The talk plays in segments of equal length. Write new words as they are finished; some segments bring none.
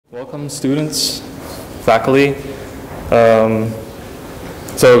Welcome, students, faculty.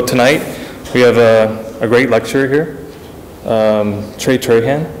 So tonight we have a great lecturer here, Trey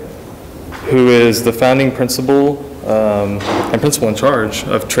Trahan, who is the founding principal and principal in charge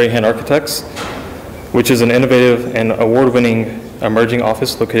of Trahan Architects, which is an innovative and award-winning emerging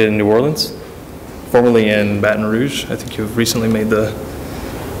office located in New Orleans, formerly in Baton Rouge. I think you've recently made the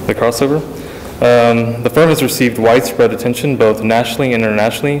crossover. The firm has received widespread attention both nationally and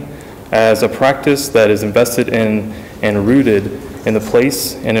internationally as a practice that is invested in and rooted in the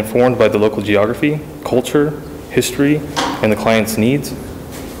place and informed by the local geography, culture, history, and the client's needs.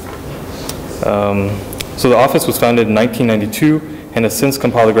 So the office was founded in 1992 and has since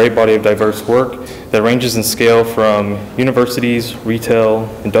compiled a great body of diverse work that ranges in scale from universities, retail,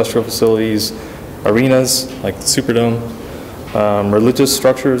 industrial facilities, arenas like the Superdome, religious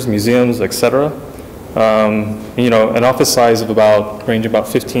structures, museums, etc. An office size of ranging about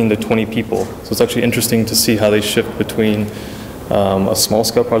 15 to 20 people. So it's actually interesting to see how they shift between a small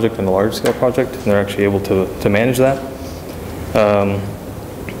scale project and a large scale project, and they're actually able to manage that.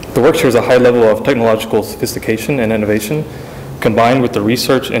 The work shares a high level of technological sophistication and innovation, combined with the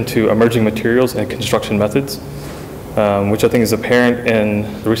research into emerging materials and construction methods, which I think is apparent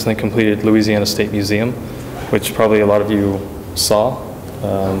in the recently completed Louisiana State Museum, which probably a lot of you saw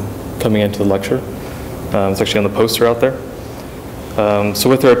coming into the lecture. It's actually on the poster out there. So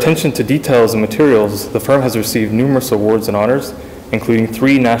with their attention to details and materials, the firm has received numerous awards and honors, including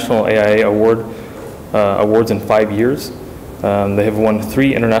 3 national AIA awards in 5 years. They have won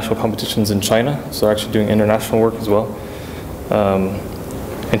 3 international competitions in China, so they're actually doing international work as well.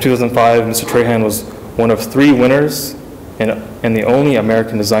 In 2005, Mr. Trahan was one of 3 winners and the only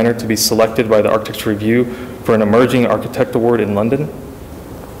American designer to be selected by the Architecture Review for an Emerging Architect Award in London.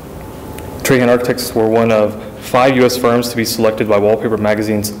 Trahan Architects were one of 5 U.S. firms to be selected by Wallpaper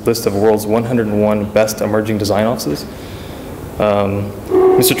Magazine's list of world's 101 best emerging design offices.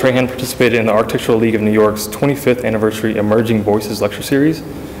 Mr. Trahan participated in the Architectural League of New York's 25th anniversary Emerging Voices lecture series,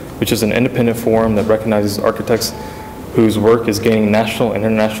 which is an independent forum that recognizes architects whose work is gaining national and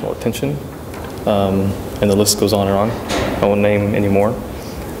international attention. And the list goes on and on. I won't name any more.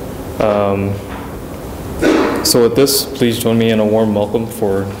 So with this, please join me in a warm welcome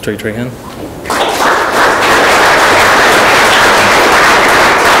for Trey Trahan.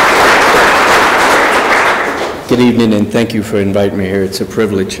 Good evening, and thank you for inviting me here. It's a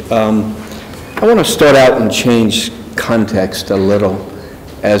privilege. I want to start out and change context a little.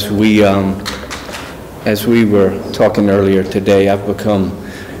 As we were talking earlier today, I've become,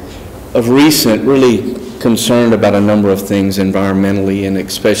 of recent, really concerned about a number of things environmentally, and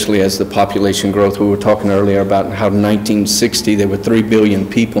especially as the population growth. We were talking earlier about how in 1960 there were 3 billion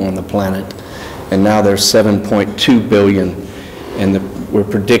people on the planet, and now there's 7.2 billion, and we're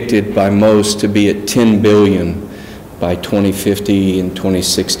predicted by most to be at 10 billion by 2050 and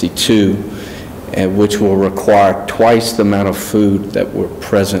 2062, which will require twice the amount of food that we're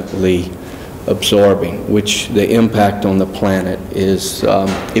presently absorbing, which the impact on the planet is,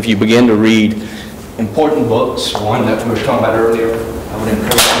 if you begin to read important books, one that we were talking about earlier, I would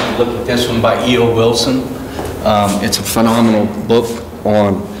encourage you to look at this one by E.O. Wilson. It's a phenomenal book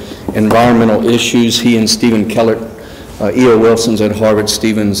on environmental issues. He and Stephen Kellert, E.O. Wilson's at Harvard,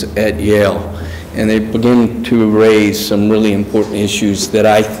 Stevens at Yale, and they begin to raise some really important issues that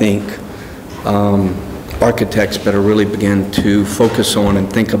I think architects better really begin to focus on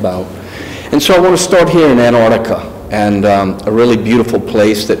and think about. And so I want to start here in Antarctica, and a really beautiful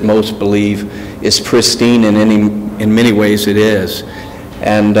place that most believe is pristine, and in many ways it is.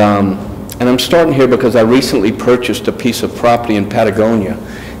 And I'm starting here because I recently purchased a piece of property in Patagonia,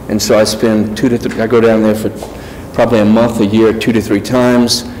 and so I spend I go down there for probably a month, a year, 2 to 3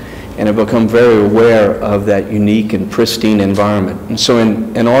 times, and I've become very aware of that unique and pristine environment. And so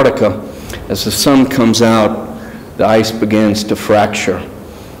in Antarctica, as the sun comes out, the ice begins to fracture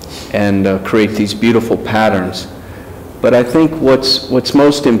and create these beautiful patterns. But I think what's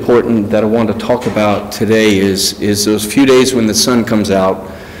most important that I want to talk about today is those few days when the sun comes out,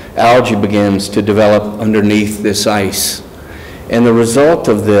 algae begins to develop underneath this ice. And the result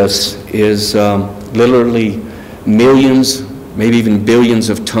of this is literally millions, maybe even billions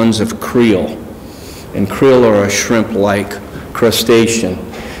of tons of krill. And krill are a shrimp-like crustacean.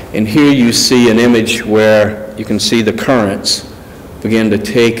 And here you see an image where you can see the currents begin to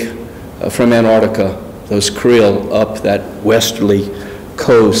take from Antarctica those krill up that westerly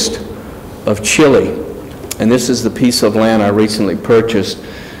coast of Chile. And this is the piece of land I recently purchased,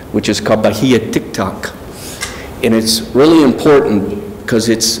 which is called Bahia Tiktok. And it's really important because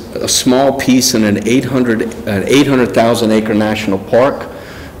it's a small piece in an 800,000 acre national park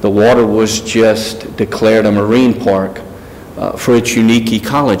the water was just declared a marine park for its unique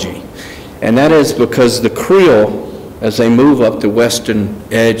ecology. And that is because the Creole, as they move up the western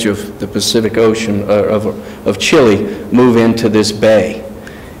edge of the Pacific Ocean, of Chile, move into this bay.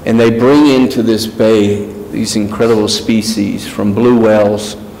 And they bring into this bay these incredible species from blue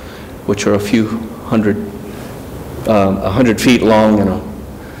whales, which are a few hundred, 100 feet long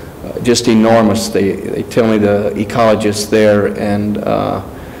and just enormous. They tell me, the ecologists there and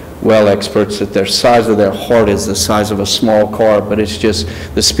well experts, that the size of their heart is the size of a small car, but it's just,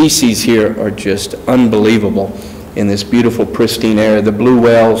 the species here are just unbelievable in this beautiful pristine area. The blue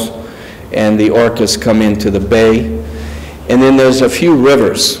whales and the orcas come into the bay. And then there's a few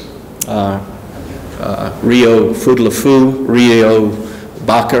rivers, Rio Fudlafu, Rio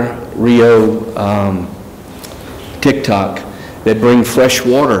Bacar, Rio TikTok, that bring fresh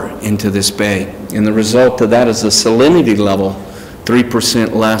water into this bay. And the result of that is the salinity level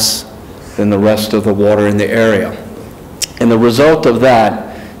 3% less than the rest of the water in the area. And the result of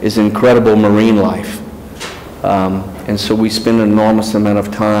that is incredible marine life. And so we spend an enormous amount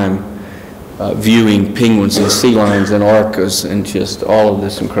of time viewing penguins and sea lions and orcas and just all of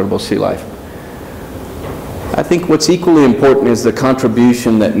this incredible sea life. I think what's equally important is the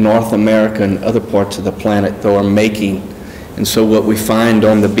contribution that North America and other parts of the planet, though, are making. And so what we find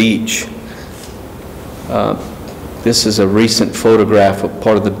on the beach, this is a recent photograph of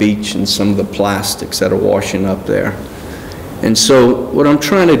part of the beach and some of the plastics that are washing up there. And so what I'm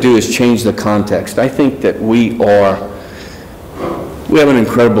trying to do is change the context. I think that we have an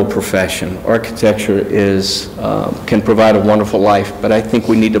incredible profession. Architecture is, can provide a wonderful life, but I think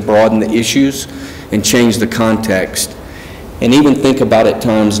we need to broaden the issues and change the context, and even think about at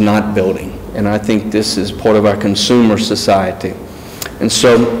times not building. And I think this is part of our consumer society. And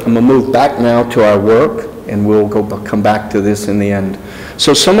so I'm going to move back now to our work, and we'll come back to this in the end.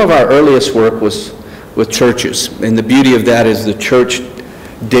 So some of our earliest work was with churches, and the beauty of that is the church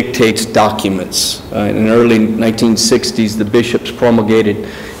dictates documents. In the early 1960s, the bishops promulgated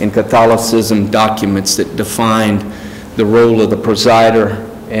in Catholicism documents that defined the role of the presider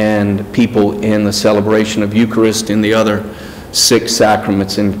and people in the celebration of Eucharist and the other 6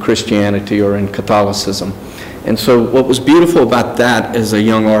 sacraments in Christianity or in Catholicism. And so what was beautiful about that as a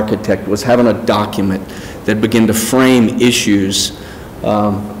young architect was having a document that began to frame issues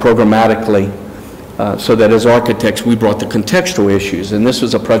programmatically, so that as architects we brought the contextual issues. And this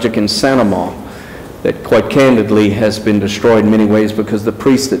was a project in Sanama that quite candidly has been destroyed in many ways because the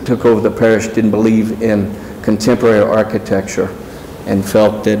priest that took over the parish didn't believe in contemporary architecture and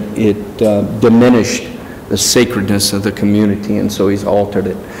felt that it diminished the sacredness of the community, and so he's altered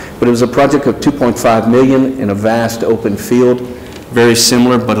it. But it was a project of $2.5 million in a vast open field, very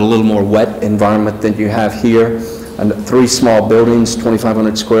similar but a little more wet environment than you have here. And 3 small buildings,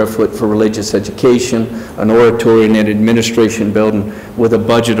 2,500 square foot for religious education, an oratory and an administration building with a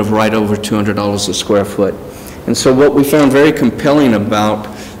budget of right over $200 a square foot. And so what we found very compelling about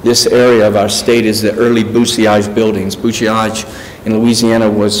this area of our state is the early bousillage buildings. Bousillage in Louisiana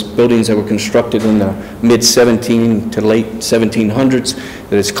was buildings that were constructed in the mid-17 to late 1700s.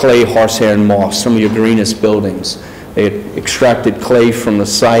 That is clay, horsehair, and moss, some of your greenest buildings. They had extracted clay from the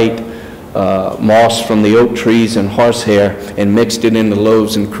site, moss from the oak trees, and horsehair, and mixed it into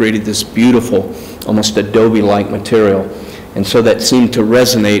loaves and created this beautiful, almost adobe-like material. And so that seemed to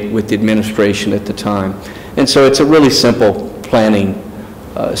resonate with the administration at the time. And so it's a really simple planning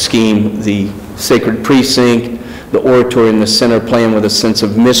scheme. The sacred precinct, the oratory in the center, playing with a sense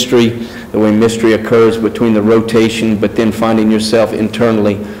of mystery, the way mystery occurs between the rotation, but then finding yourself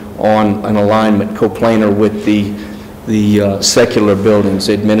internally on an alignment coplanar with the secular buildings,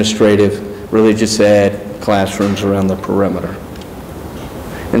 administrative, religious ed, classrooms around the perimeter.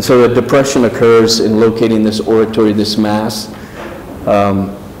 And so a depression occurs in locating this oratory, this mass.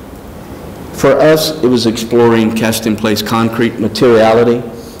 For us, it was exploring cast-in-place concrete materiality,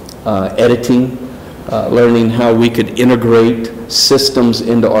 editing, learning how we could integrate systems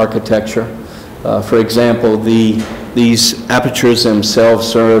into architecture. For example, these apertures themselves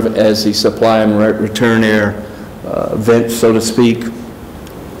serve as the supply and return air vent, so to speak.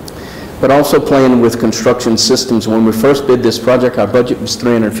 But also playing with construction systems. When we first bid this project, our budget was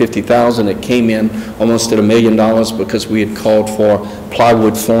 $350,000. It came in almost at $1 million because we had called for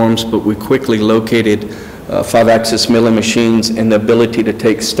plywood forms, but we quickly located 5-axis milling machines and the ability to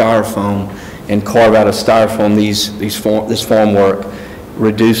take styrofoam and carve out of styrofoam this formwork,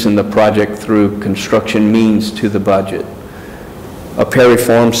 reducing the project through construction means to the budget. A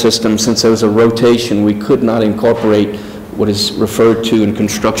peri-form system, since there was a rotation, we could not incorporate what is referred to in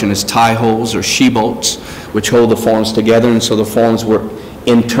construction as tie holes or she bolts, which hold the forms together, and so the forms were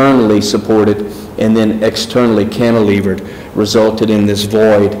internally supported and then externally cantilevered, resulted in this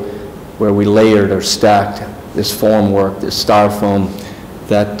void where we layered or stacked this formwork, this styrofoam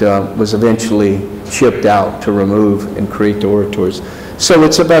that was eventually chipped out to remove and create the oratories. So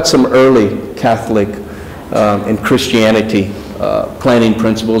it's about some early Catholic and Christianity planning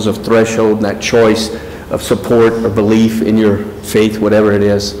principles of threshold and that choice of support or belief in your faith, whatever it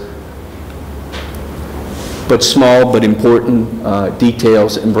is. But small but important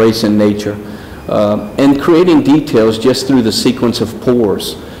details, embracing nature, and creating details just through the sequence of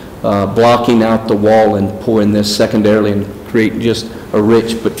pours, blocking out the wall and pouring this secondarily and create just a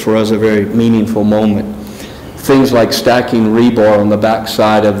rich, but for us a very meaningful moment. Things like stacking rebar on the back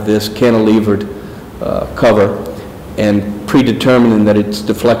side of this cantilevered cover and predetermining that its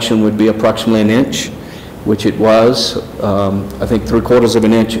deflection would be approximately 1 inch, which it was, I think 3/4 of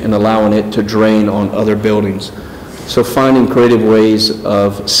an inch, and allowing it to drain on other buildings. So finding creative ways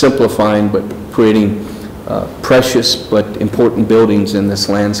of simplifying but creating precious but important buildings in this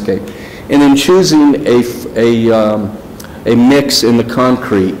landscape. And then choosing a mix in the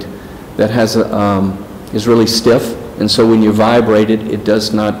concrete that has is really stiff, and so when you vibrate it, it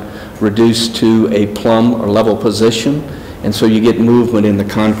does not reduce to a plumb or level position, and so you get movement in the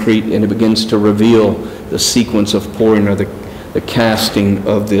concrete and it begins to reveal the sequence of pouring or the casting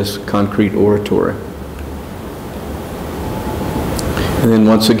of this concrete oratory. And then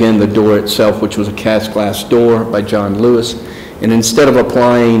once again the door itself, which was a cast glass door by John Lewis, and instead of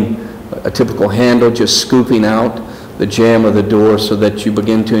applying a typical handle, just scooping out the jamb of the door so that you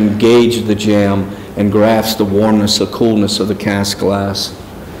begin to engage the jamb and grasp the warmness, the coolness of the cast glass.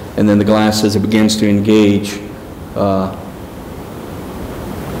 And then the glass, as it begins to engage the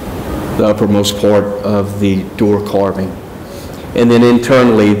uppermost part of the door carving. And then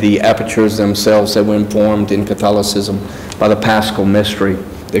internally, the apertures themselves that were informed in Catholicism by the Paschal mystery,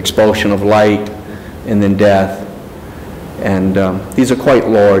 the expulsion of light and then death. And these are quite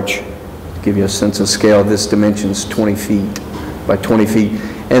large. To give you a sense of scale, this dimension's 20 feet by 20 feet.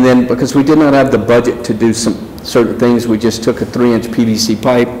 And then because we did not have the budget to do some certain things, we just took a 3-inch PVC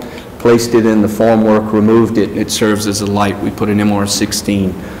pipe, placed it in the formwork, removed it, and it serves as a light. We put an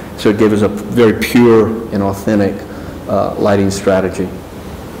MR16, so it gave us a very pure and authentic lighting strategy.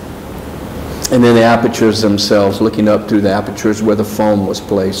 And then the apertures themselves, looking up through the apertures where the foam was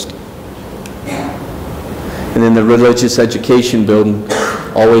placed. And then the religious education building,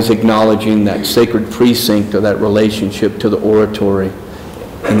 always acknowledging that sacred precinct or that relationship to the oratory,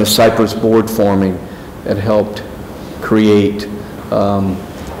 and the cypress board forming that helped create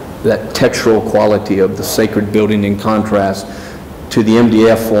that textural quality of the sacred building in contrast to the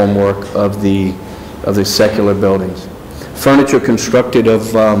MDF formwork of the secular buildings. Furniture constructed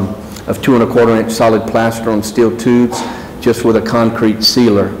of 2 1/4 inch solid plaster on steel tubes, just with a concrete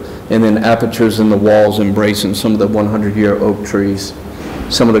sealer, and then apertures in the walls embracing some of the 100-year oak trees,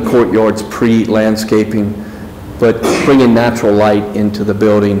 some of the courtyards pre-landscaping, but bringing natural light into the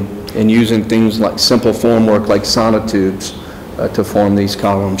building and using things like simple formwork like sonotubes to form these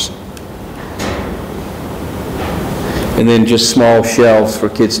columns. And then just small shelves for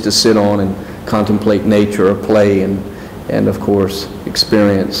kids to sit on and contemplate nature or play and of course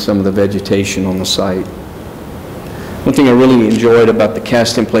experience some of the vegetation on the site. One thing I really enjoyed about the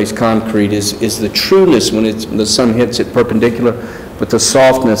cast-in-place concrete is the trueness when the sun hits it perpendicular, but the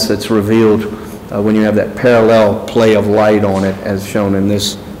softness that's revealed when you have that parallel play of light on it, as shown in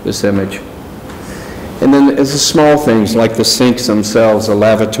this image. And then as the small things like the sinks themselves, the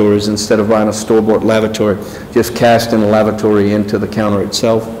lavatories, instead of buying a store-bought lavatory, just casting a lavatory into the counter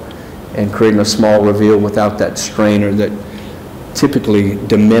itself and creating a small reveal without that strainer that typically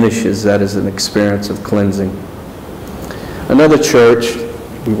diminishes that as an experience of cleansing. Another church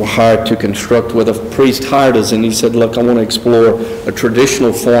we were hired to construct, where the priest hired us, and he said, look, I want to explore a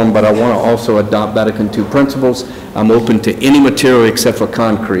traditional form, but I want to also adopt Vatican II principles. I'm open to any material except for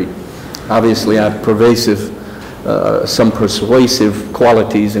concrete. Obviously, I have some persuasive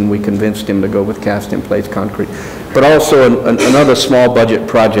qualities, and we convinced him to go with cast-in-place concrete. But also another small budget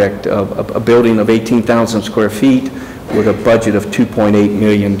project, a building of 18,000 square feet with a budget of $2.8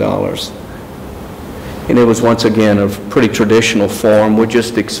 million. And it was once again a pretty traditional form. We're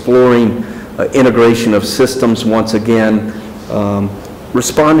just exploring integration of systems once again,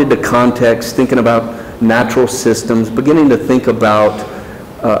 responding to context, thinking about natural systems, beginning to think about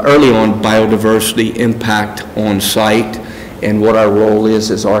early on biodiversity impact on site and what our role is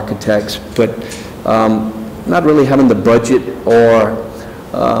as architects, but not really having the budget, or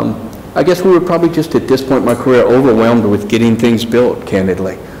I guess we were probably just at this point in my career overwhelmed with getting things built,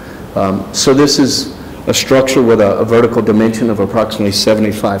 candidly. So this is a structure with a vertical dimension of approximately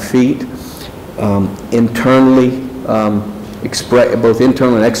 75 feet, internally, both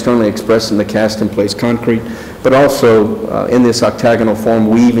internally and externally expressed in the cast-in-place concrete, but also in this octagonal form,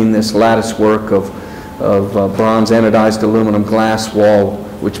 weaving this lattice work of bronze anodized aluminum glass wall,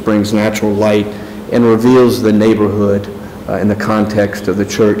 which brings natural light and reveals the neighborhood in the context of the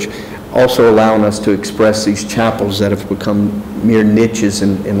church, also allowing us to express these chapels that have become mere niches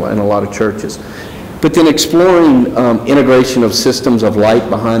in a lot of churches. But then exploring integration of systems of light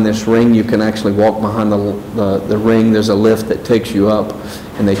behind this ring. You can actually walk behind the ring. There's a lift that takes you up,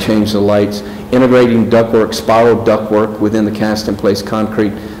 and they change the lights. Integrating ductwork, spiral ductwork within the cast-in-place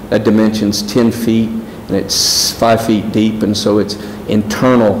concrete. That dimension's 10 feet, and it's 5 feet deep, and so it's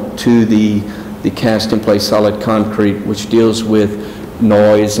internal to the cast-in-place solid concrete, which deals with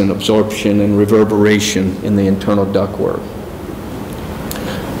noise and absorption and reverberation in the internal ductwork.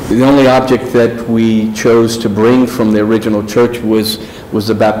 The only object that we chose to bring from the original church was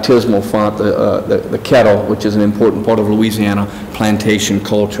the baptismal font, the kettle, which is an important part of Louisiana plantation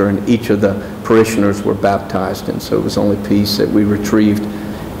culture, and each of the parishioners were baptized, and so it was the only piece that we retrieved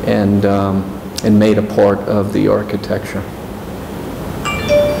and made a part of the architecture.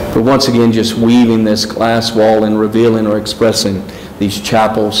 But once again, just weaving this glass wall and revealing or expressing these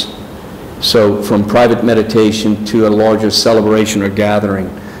chapels. So from private meditation to a larger celebration or gathering.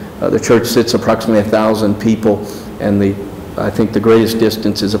 The church sits approximately 1,000 people, and I think the greatest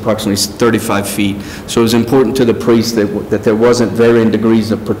distance is approximately 35 feet. So it was important to the priest that there wasn't varying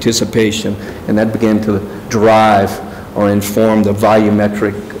degrees of participation, and that began to drive or inform the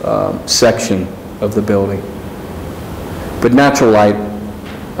volumetric section of the building. But natural light,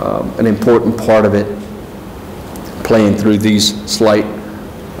 an important part of it, playing through these slight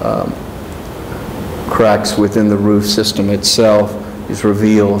cracks within the roof system itself. These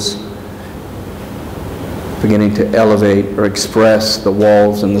reveals beginning to elevate or express the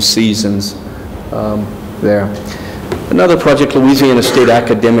walls and the seasons there. Another project, Louisiana State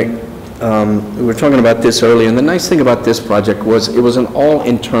Academic, we were talking about this earlier, and the nice thing about this project was it was an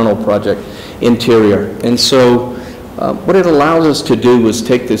all-internal project, interior. And so what it allows us to do was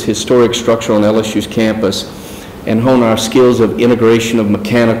take this historic structure on LSU's campus and hone our skills of integration of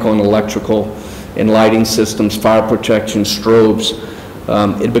mechanical and electrical and lighting systems, fire protection, strobes.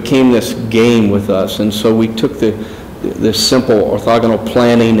 It became this game with us, and so we took this simple orthogonal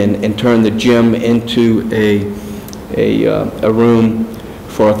planning and turned the gym into a room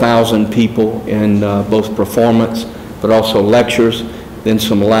for 1,000 people in both performance, but also lectures, then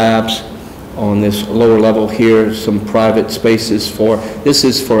some labs. On this lower level here, some private spaces this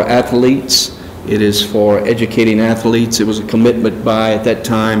is for athletes. It is for educating athletes. It was a commitment by, at that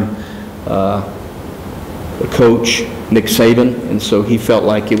time, the coach, Nick Saban, and so he felt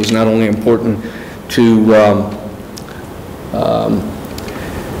like it was not only important to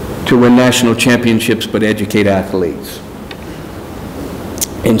win national championships, but educate athletes.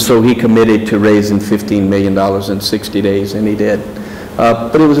 And so he committed to raising $15 million in 60 days, and he did.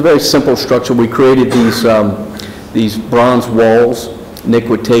 But it was a very simple structure. We created these bronze walls. Nick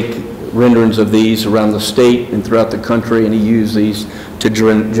would take renderings of these around the state and throughout the country, and he used these to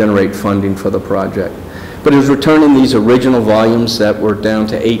generate funding for the project. But it was returning these original volumes that were down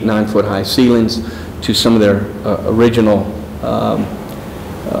to 8, 9-foot high ceilings to some of their original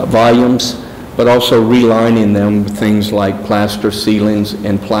volumes, but also relining them with things like plaster ceilings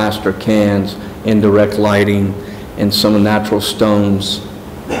and plaster cans, indirect lighting, and some natural stones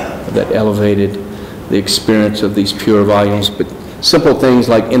that elevated the experience of these pure volumes. But simple things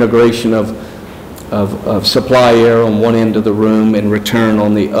like integration of supply air on one end of the room and return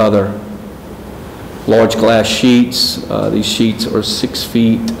on the other. Large glass sheets. These sheets are 6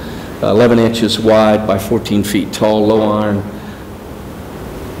 feet, 11 inches wide by 14 feet tall, low iron.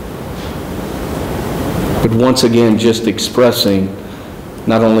 But once again, just expressing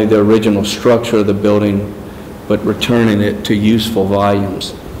not only the original structure of the building, but returning it to useful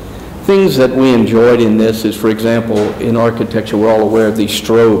volumes. Things that we enjoyed in this is, for example, in architecture, we're all aware of these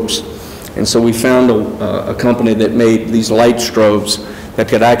strobes. And so we found a company that made these light strobes that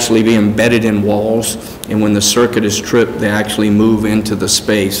could actually be embedded in walls, and when the circuit is tripped, they actually move into the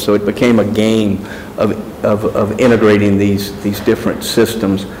space. So it became a game of integrating these different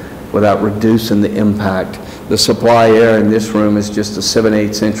systems without reducing the impact. The supply air in this room is just a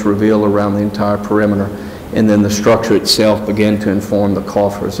 7/8 inch reveal around the entire perimeter, and then the structure itself began to inform the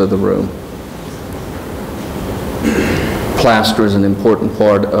coffers of the room. Plaster is an important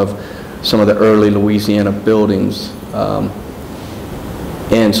part of some of the early Louisiana buildings,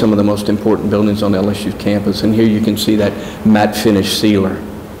 and some of the most important buildings on LSU campus. And here you can see that matte finish sealer.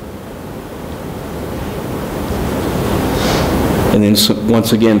 And then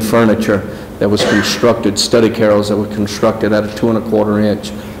once again, furniture that was constructed, study carrels that were constructed out of 2¼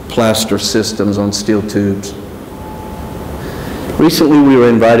 inch plaster systems on steel tubes. Recently, we were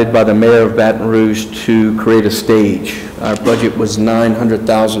invited by the mayor of Baton Rouge to create a stage. Our budget was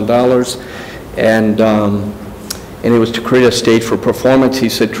 $900,000, and it was to create a stage for performance. He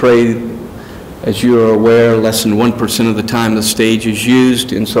said, Trey, as you are aware, less than 1% of the time the stage is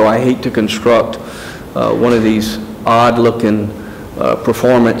used, and so I hate to construct one of these odd-looking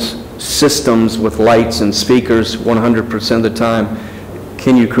performance systems with lights and speakers 100% of the time.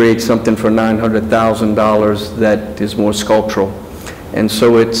 Can you create something for $900,000 that is more sculptural? And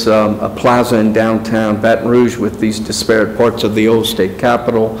so it's a plaza in downtown Baton Rouge with these disparate parts of the old state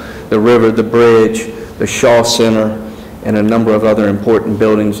capitol, the river, the bridge, the Shaw Center, and a number of other important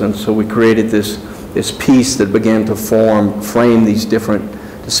buildings. And so we created this piece that began to frame these different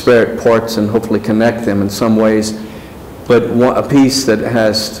disparate parts and hopefully connect them in some ways. But a piece that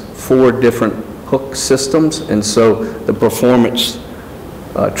has 4 different hook systems, and so the performance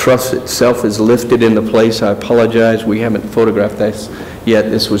truss itself is lifted into place. I apologize, we haven't photographed this yet.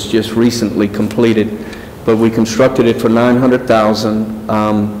 This was just recently completed, but we constructed it for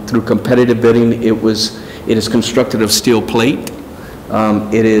 $900,000 through competitive bidding. It is constructed of steel plate.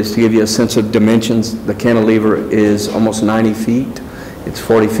 It is, to give you a sense of dimensions, the cantilever is almost 90 feet. It's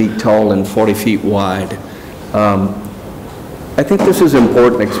 40 feet tall and 40 feet wide. I think this is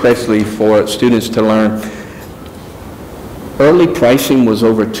important, especially for students to learn. Early pricing was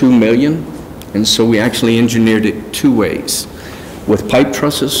over $2 million, and so we actually engineered it 2 ways, with pipe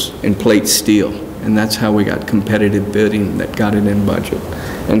trusses and plate steel, and that's how we got competitive bidding that got it in budget.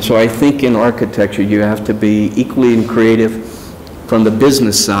 And so I think in architecture you have to be equally creative from the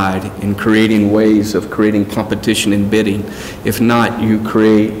business side in creating ways of creating competition in bidding. If not, you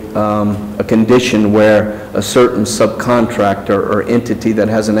create a condition where a certain subcontractor or entity that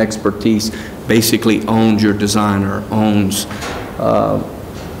has an expertise basically owns your design or owns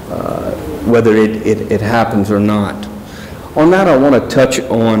whether it happens or not. On that, I want to touch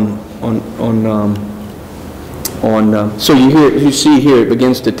so you see here it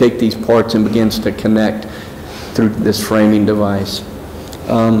begins to take these parts and begins to connect through this framing device.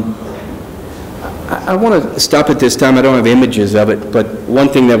 I want to stop at this time. I don't have images of it, but one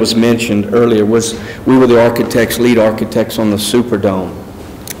thing that was mentioned earlier was we were the architects, lead architects on the Superdome.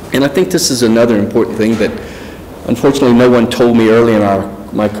 And I think this is another important thing that unfortunately no one told me early in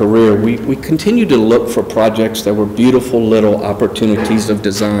my career. We continued to look for projects that were beautiful little opportunities of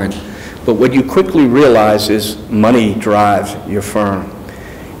design. But what you quickly realize is money drives your firm.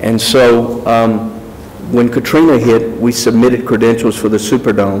 And so when Katrina hit, we submitted credentials for the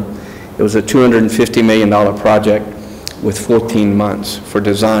Superdome. It was a $250 million project with 14 months for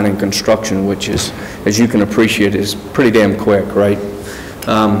design and construction, which is, as you can appreciate, is pretty damn quick, right?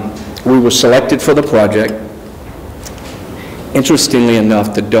 We were selected for the project. Interestingly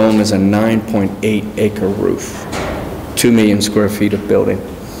enough, the dome is a 9.8 acre roof, 2 million square feet of building.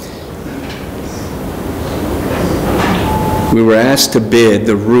 We were asked to bid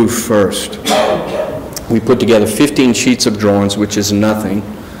the roof first. We put together 15 sheets of drawings, which is nothing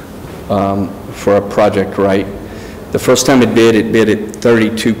for a project, right? The first time it bid at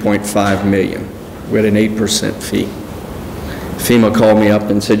 $32.5 million. We had an 8% fee. FEMA called me up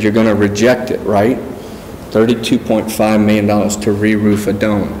and said, you're going to reject it, right? $32.5 million to re-roof a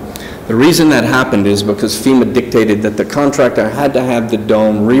dome. The reason that happened is because FEMA dictated that the contractor had to have the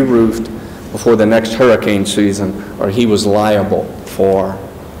dome re-roofed before the next hurricane season, or he was liable for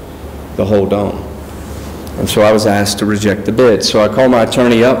the whole dome. And so I was asked to reject the bid. So I called my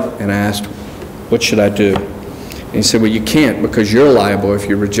attorney up and I asked, what should I do? And he said, well, you can't, because you're liable if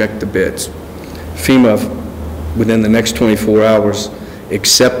you reject the bids. FEMA, within the next 24 hours,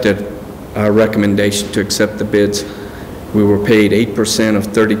 accepted our recommendation to accept the bids. We were paid 8% of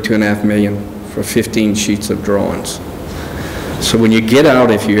 $32.5 million for 15 sheets of drawings. So when you get out,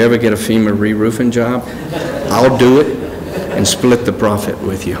 if you ever get a FEMA re-roofing job, I'll do it and split the profit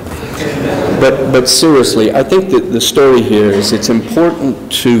with you. But seriously, I think that the story here is it's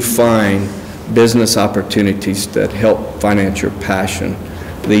important to find business opportunities that help finance your passion,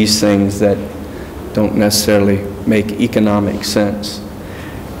 these things that don't necessarily make economic sense.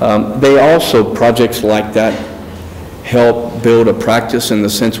 They also, projects like that, help build a practice in the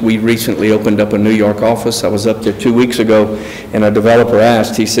sense we recently opened up a New York office. I was up there 2 weeks ago, and a developer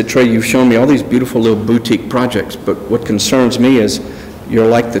asked, he said, Trey, you've shown me all these beautiful little boutique projects, but what concerns me is you're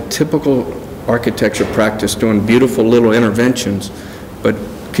like the typical architecture practice doing beautiful little interventions, but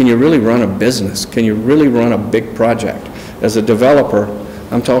can you really run a business? Can you really run a big project? As a developer,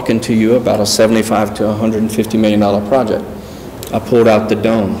 I'm talking to you about a $75 to $150 million project. I pulled out the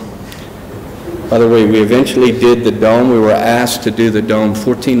dome. By the way, we eventually did the dome. We were asked to do the dome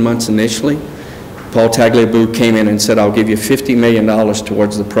 14 months initially. Paul Tagliabue came in and said, I'll give you $50 million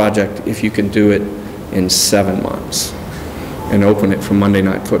towards the project if you can do it in 7 months and open it for Monday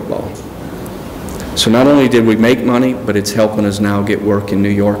Night Football. So not only did we make money, but it's helping us now get work in New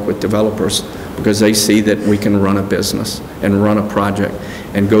York with developers because they see that we can run a business and run a project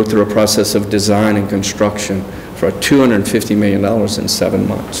and go through a process of design and construction for $250 million in 7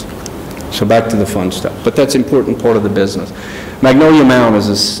 months. So back to the fun stuff. But that's an important part of the business. Magnolia Mound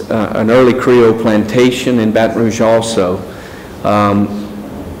is an early Creole plantation in Baton Rouge also.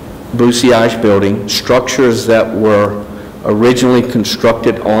 Brucey Ash building, structures that were originally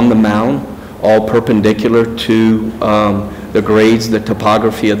constructed on the mound, all perpendicular to the grades, the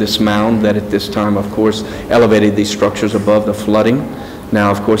topography of this mound that at this time, of course, elevated these structures above the flooding.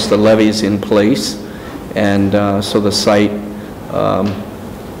 Now, of course, the levee is in place, and so the site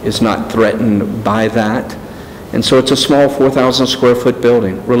is not threatened by that. And so it's a small 4,000 square foot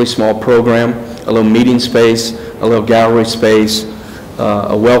building, really small program, a little meeting space, a little gallery space,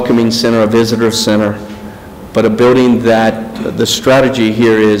 a welcoming center, a visitor center, but a building that the strategy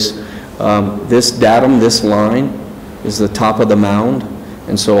here is this datum, this line, is the top of the mound,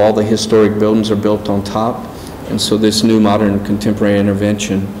 and so all the historic buildings are built on top, and so this new modern contemporary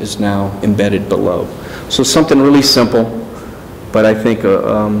intervention is now embedded below. So something really simple, but I think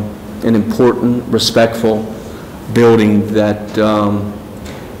an important, respectful building that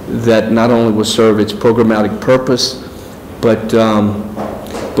that not only will serve its programmatic purpose, but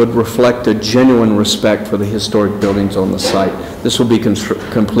reflect a genuine respect for the historic buildings on the site. This will be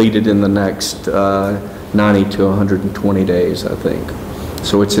completed in the next 90 to 120 days, I think.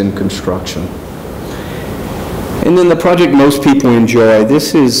 So it's in construction. And then the project most people enjoy,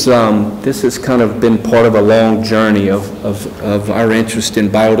 this has kind of been part of a long journey of our interest in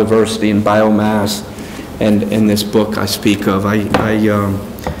biodiversity and biomass, and in this book I speak of.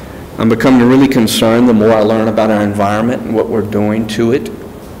 I'm becoming really concerned the more I learn about our environment and what we're doing to it.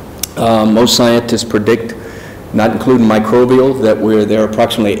 Most scientists predict, not including microbial, that there are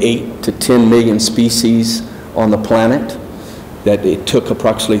approximately 8 to 10 million species on the planet, that it took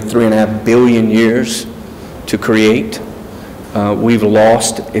approximately 3.5 billion years to create. We've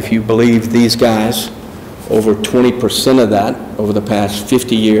lost, if you believe these guys, over 20% of that over the past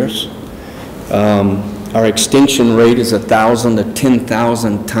 50 years. Our extinction rate is 1,000 to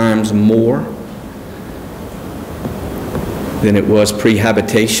 10,000 times more than it was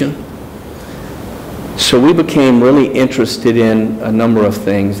pre-habitation. So we became really interested in a number of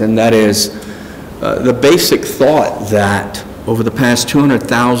things, and that is the basic thought that over the past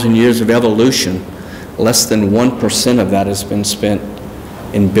 200,000 years of evolution, less than 1% of that has been spent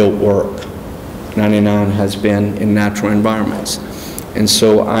in built work. 99% has been in natural environments. And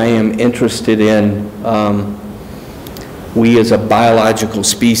so I am interested in we as a biological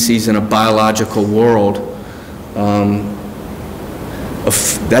species in a biological world,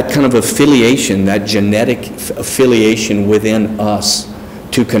 that kind of affiliation, that genetic affiliation within us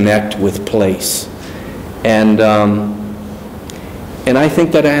to connect with place. And I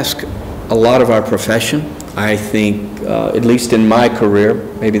think that asks a lot of our profession. I think, at least in my career,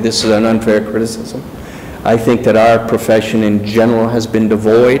 maybe this is an unfair criticism, I think that our profession in general has been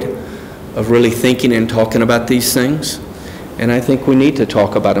devoid of really thinking and talking about these things, and I think we need to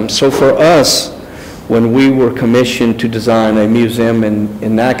talk about them. So for us, when we were commissioned to design a museum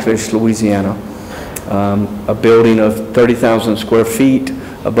in Natchitoches, Louisiana, a building of 30,000 square feet,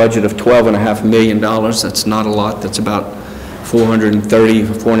 a budget of $12.5 million, that's not a lot, that's about $430,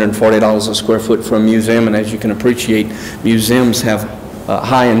 $440 a square foot for a museum, and as you can appreciate, museums have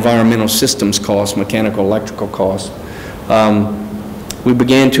high environmental systems costs, mechanical, electrical costs. We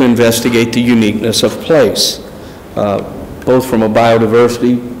began to investigate the uniqueness of place, both from a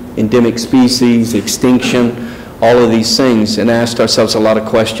biodiversity, endemic species, extinction, all of these things, and asked ourselves a lot of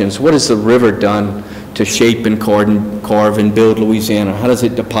questions. What has the river done to shape and carve and build Louisiana? How does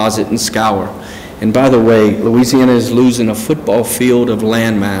it deposit and scour? And by the way, Louisiana is losing a football field of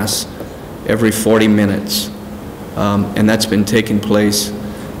landmass every 40 minutes. And that's been taking place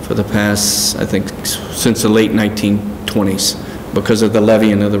for the past, I think, since the late 1920s because of the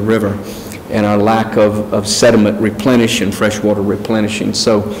levying of the river and our lack of sediment replenishing, freshwater replenishing.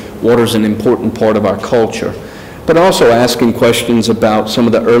 So water is an important part of our culture. But also asking questions about some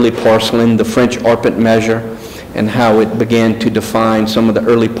of the early parceling, the French arpent measure, and how it began to define some of the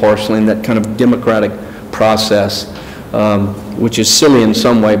early parceling, that kind of democratic process, which is silly in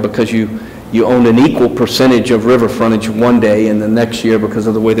some way because you owned an equal percentage of river frontage one day, and the next year, because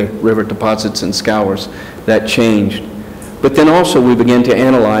of the way the river deposits and scours, that changed. But then also we began to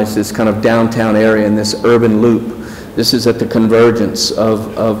analyze this kind of downtown area and this urban loop. This is at the convergence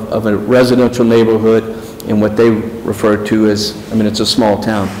of a residential neighborhood and what they refer to as, I mean, it's a small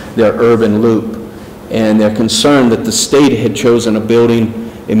town, their urban loop. And they're concerned that the state had chosen a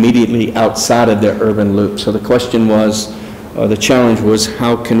building immediately outside of their urban loop. So the question was, the challenge was,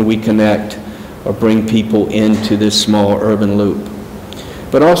 how can we connect or bring people into this small urban loop?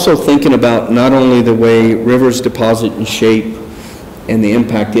 But also thinking about not only the way rivers deposit and shape and the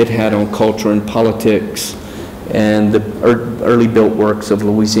impact it had on culture and politics and the early built works of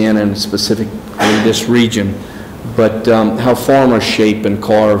Louisiana and specifically this region, but how farmers shape and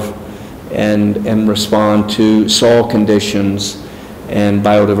carve and respond to soil conditions and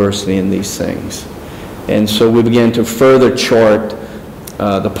biodiversity in these things. And so we began to further chart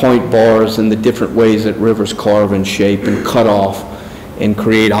the point bars and the different ways that rivers carve and shape and cut off and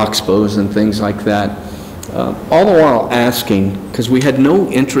create oxbows and things like that. All the while asking, because we had no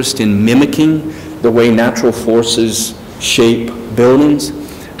interest in mimicking the way natural forces shape buildings,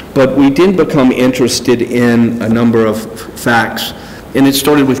 but we did become interested in a number of facts. And it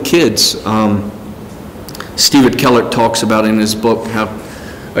started with kids. Stephen Kellert talks about in his book how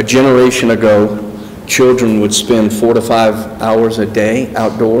a generation ago, children would spend 4 to 5 hours a day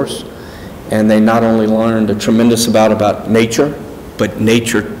outdoors, and they not only learned a tremendous amount about nature, but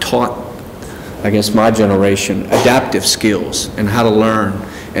nature taught, I guess, my generation, adaptive skills and how to learn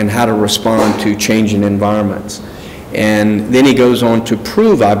and how to respond to changing environments. And then he goes on to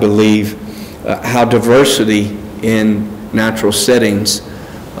prove, I believe, how diversity in natural settings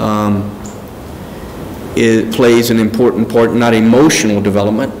it plays an important part, not emotional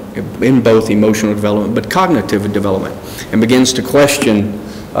development, in both emotional development, but cognitive development, and begins to question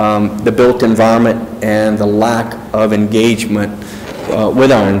the built environment and the lack of engagement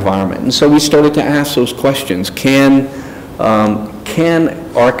with our environment. And so we started to ask those questions. Can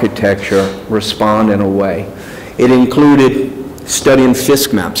architecture respond in a way? It included studying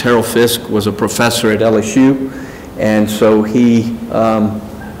Fisk maps. Harold Fisk was a professor at LSU, and so he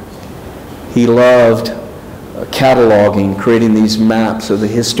loved cataloging, creating these maps of the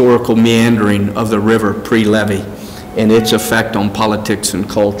historical meandering of the river pre-levee and its effect on politics and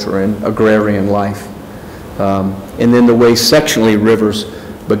culture and agrarian life. And then the way sectionally rivers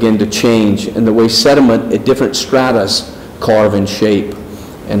begin to change and the way sediment at different stratas carve and shape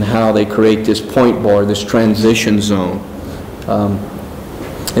and how they create this point bar, this transition zone.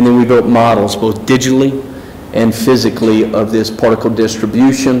 And then we built models both digitally and physically of this particle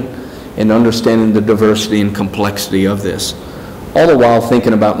distribution and understanding the diversity and complexity of this. All the while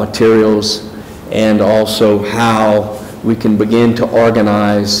thinking about materials and also how we can begin to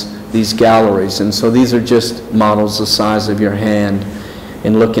organize these galleries. And so these are just models the size of your hand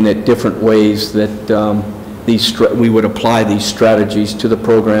and looking at different ways that we would apply these strategies to the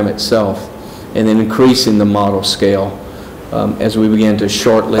program itself and then increasing the model scale as we began to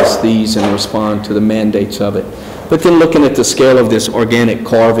shortlist these and respond to the mandates of it. But then looking at the scale of this organic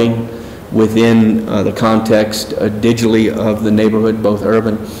carving within the context digitally of the neighborhood, both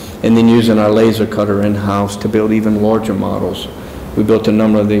urban, and then using our laser cutter in-house to build even larger models. We built a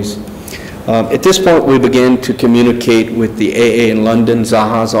number of these. At this point, we began to communicate with the AA in London,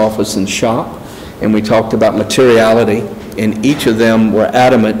 Zaha's office and shop, and we talked about materiality, and each of them were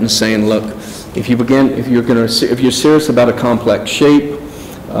adamant in saying, look, if you're serious about a complex shape,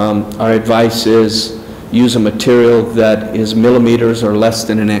 our advice is use a material that is millimeters or less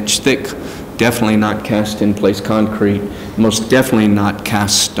than an inch thick, definitely not cast in place concrete, most definitely not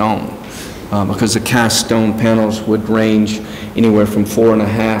cast stone, because the cast stone panels would range anywhere from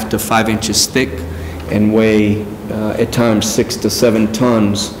 4.5 to 5 inches thick and weigh at times 6 to 7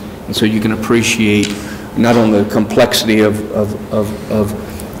 tons. And so you can appreciate not only the complexity of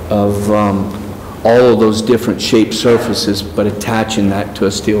all of those different shaped surfaces, but attaching that to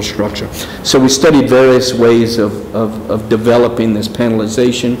a steel structure. So we studied various ways of developing this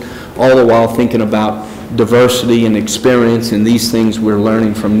panelization, all the while thinking about diversity and experience and these things we're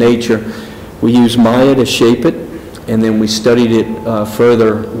learning from nature. We used Maya to shape it, and then we studied it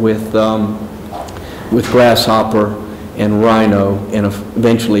further with Grasshopper and Rhino, and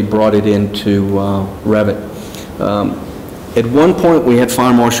eventually brought it into Revit. At one point we had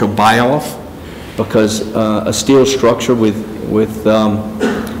Fire Marshal buy off because a steel structure with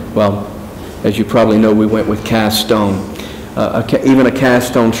well, as you probably know, we went with cast stone. Even a cast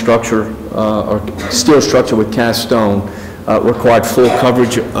stone structure or steel structure with cast stone required full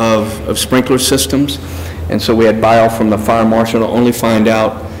coverage of sprinkler systems, and so we had buy off from the fire marshal to only find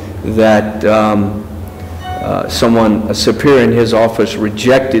out that a superior in his office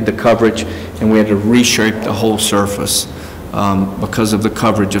rejected the coverage, and we had to reshape the whole surface because of the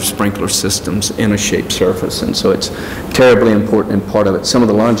coverage of sprinkler systems in a shaped surface. And so it's terribly important and part of it. Some of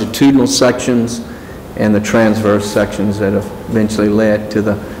the longitudinal sections and the transverse sections that have eventually led to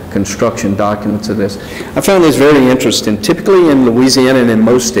the construction documents of this. I found this very interesting. Typically in Louisiana and in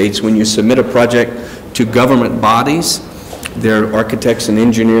most states, when you submit a project to government bodies, there are architects and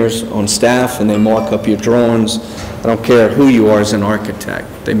engineers on staff, and they mark up your drawings. I don't care who you are as an architect.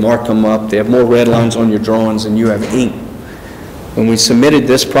 They mark them up. They have more red lines on your drawings than you have ink. When we submitted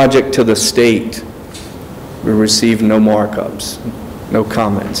this project to the state, we received no markups, no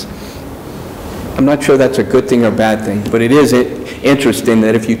comments. I'm not sure that's a good thing or bad thing, but it is interesting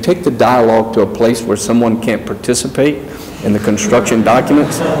that if you take the dialogue to a place where someone can't participate in the construction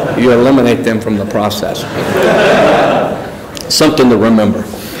documents, you eliminate them from the process. Something to remember.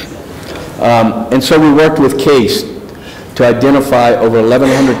 And so we worked with CASE to identify over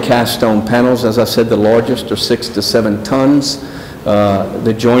 1,100 cast stone panels. As I said, the largest are 6 to 7 tons.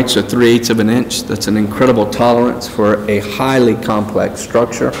 The joints are 3/8 of an inch. That's an incredible tolerance for a highly complex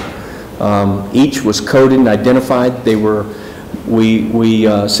structure. Each was coded and identified. We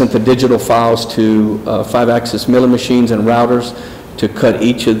sent the digital files to 5-axis milling machines and routers to cut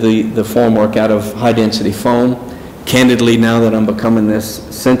each of the formwork out of high-density foam. Candidly, now that I'm becoming this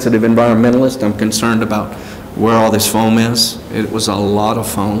sensitive environmentalist, I'm concerned about where all this foam is. It was a lot of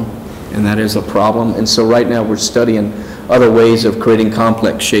foam, and that is a problem. And so right now we're studying other ways of creating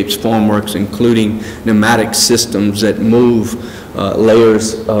complex shapes formworks, including pneumatic systems that move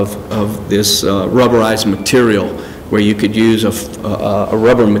layers of this rubberized material, where you could use a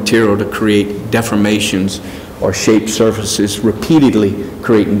rubber material to create deformations or shaped surfaces, repeatedly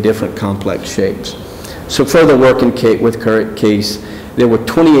creating different complex shapes. So further work with CASE, there were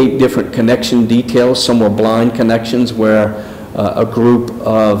 28 different connection details. Some were blind connections where a group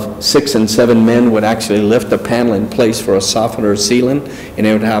of 6 and 7 men would actually lift a panel in place for a soffit or a ceiling, and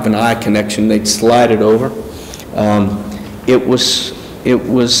they would have an eye connection. They'd slide it over.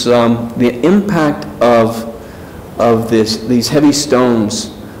 The impact of these heavy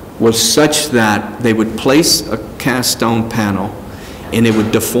stones was such that they would place a cast stone panel and it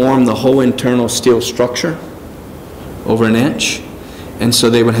would deform the whole internal steel structure over an inch. And so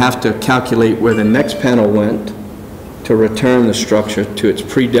they would have to calculate where the next panel went to return the structure to its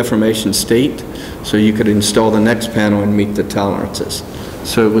pre-deformation state so you could install the next panel and meet the tolerances.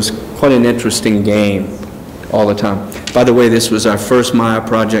 So it was quite an interesting game all the time. By the way, this was our first Maya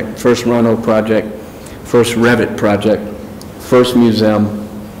project, first Rhino project, first Revit project, first museum.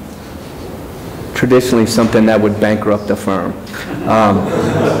 Traditionally something that would bankrupt a firm,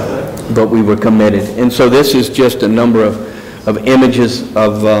 but we were committed. And so this is just a number of images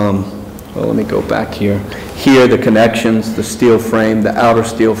of, well, let me go back here. Here, the connections, the steel frame, the outer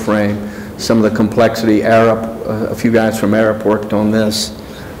steel frame, some of the complexity. A few guys from Arup worked on this.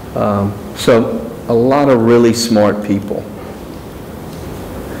 So a lot of really smart people.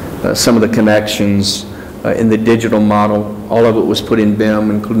 Some of the connections in the digital model, all of it was put in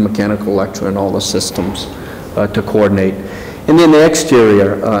BIM, including mechanical, electrical, and all the systems to coordinate. And then the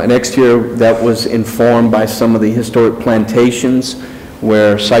exterior, an exterior that was informed by some of the historic plantations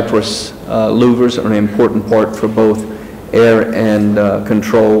where cypress louvers are an important part for both air and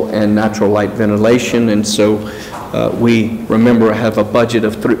control and natural light ventilation. And so we remember have a budget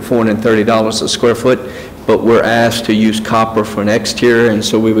of $430 a square foot, but we're asked to use copper for an exterior, and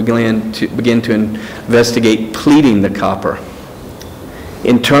so we begin to investigate pleating the copper.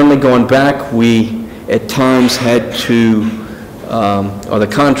 Internally, going back, we at times had to, or the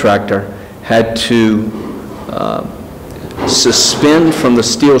contractor had to suspend from the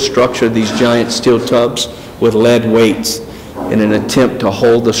steel structure these giant steel tubs with lead weights in an attempt to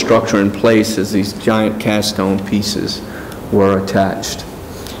hold the structure in place as these giant cast stone pieces were attached.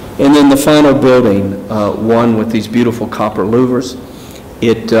 And then the final building, one with these beautiful copper louvers.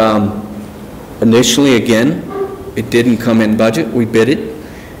 It initially, again, it didn't come in budget. We bid it.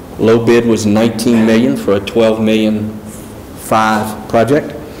 Low bid was $19 million for a $12.5 million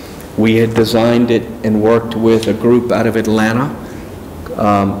project. We had designed it and worked with a group out of Atlanta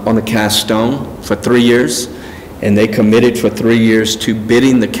on the cast stone for 3 years, and they committed for 3 years to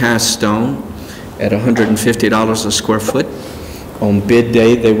bidding the cast stone at $150 a square foot. On bid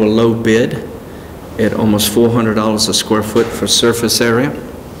day, they were low bid at almost $400 a square foot for surface area.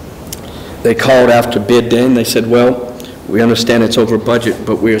 They called after bid day and they said, well, we understand it's over budget,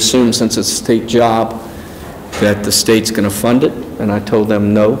 but we assume since it's a state job that the state's going to fund it. And I told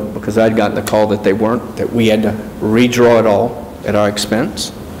them no, because I'd gotten the call that they weren't, that we had to redraw it all at our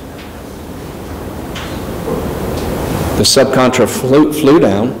expense. The subcontractor flew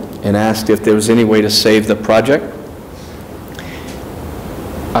down and asked if there was any way to save the project.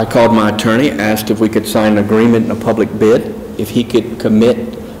 I called my attorney, asked if we could sign an agreement in a public bid, if he could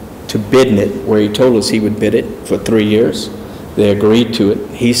commit to bidding it, where he told us he would bid it for 3 years. They agreed to it.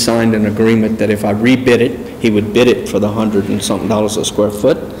 He signed an agreement that if I rebid it, he would bid it for the $100 and something a square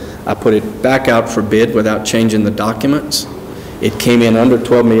foot. I put it back out for bid without changing the documents. It came in under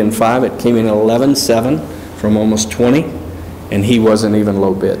 $12.5 million. It came in at $11.7 million from almost 20, and he wasn't even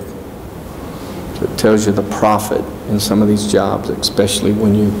low bid. So it tells you the profit in some of these jobs, especially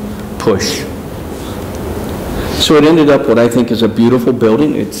when you push. So it ended up what I think is a beautiful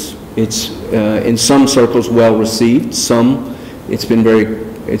building. It's in some circles well received. Some it's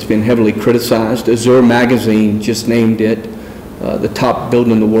been heavily criticized. Azure magazine just named it the top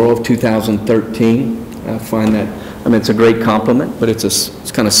building in the world of 2013. I find that, I mean, it's a great compliment, but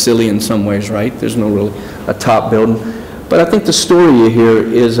it's kind of silly in some ways, right? There's no really a top building. But I think the story you hear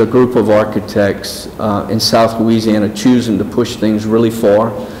is a group of architects in South Louisiana choosing to push things really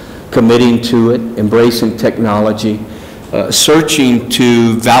far, committing to it, embracing technology, searching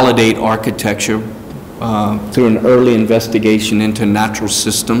to validate architecture through an early investigation into natural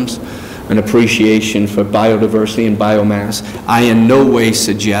systems, an appreciation for biodiversity and biomass. I in no way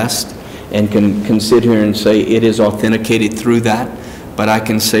suggest and can sit here and say it is authenticated through that, but I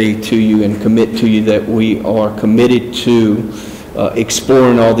can say to you and commit to you that we are committed to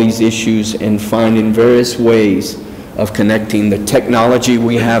exploring all these issues and finding various ways of connecting the technology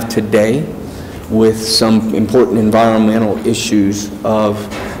we have today with some important environmental issues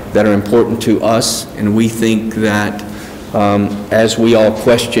that are important to us. And we think that as we all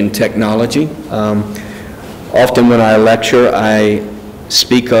question technology, often when I lecture, I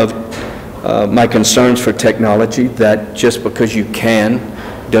speak of my concerns for technology, that just because you can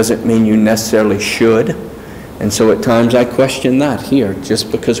doesn't mean you necessarily should. And so at times I question that here.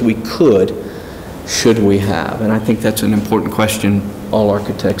 Just because we could, should we have? And I think that's an important question all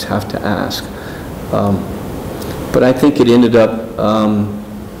architects have to ask. But I think it ended up,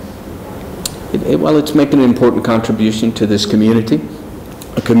 well, it's making an important contribution to this community,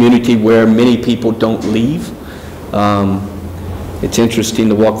 a community where many people don't leave. It's interesting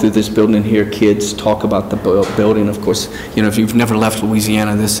to walk through this building and hear kids talk about the building. Of course, you know, if you've never left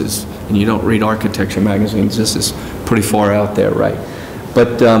Louisiana, and you don't read architecture magazines, this is pretty far out there, right?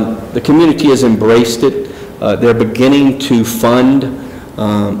 But the community has embraced it. They're beginning to fund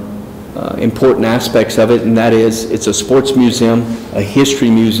important aspects of it, and that is, it's a sports museum, a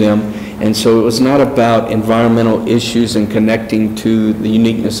history museum, and so it was not about environmental issues and connecting to the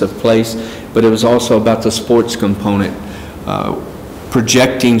uniqueness of place, but it was also about the sports component.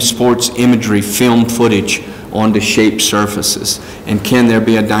 Projecting sports imagery, film footage onto shaped surfaces, and can there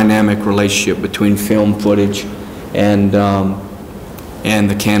be a dynamic relationship between film footage and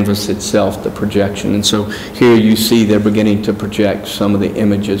the canvas itself, the projection. And so here you see they're beginning to project some of the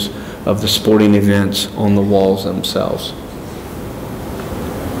images of the sporting events on the walls themselves.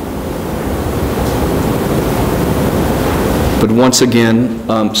 But once again,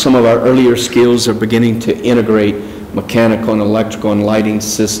 some of our earlier skills are beginning to integrate mechanical and electrical and lighting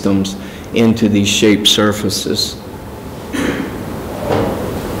systems into these shaped surfaces.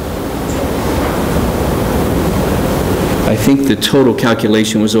 I think the total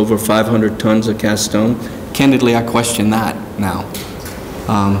calculation was over 500 tons of cast stone. Candidly, I question that now.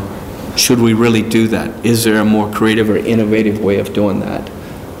 Should we really do that? Is there a more creative or innovative way of doing that?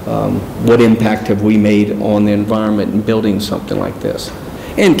 What impact have we made on the environment in building something like this?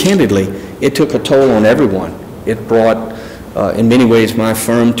 And candidly, it took a toll on everyone. It brought, in many ways, my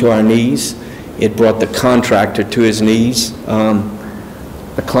firm to our knees. It brought the contractor to his knees.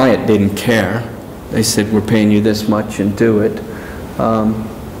 The client didn't care. They said, we're paying you this much and do it.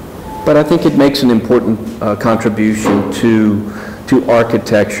 But I think it makes an important contribution to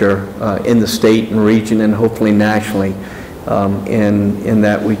architecture in the state and region and hopefully nationally, in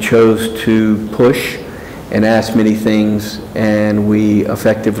that we chose to push and ask many things, and we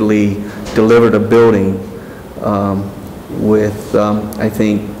effectively delivered a building with, I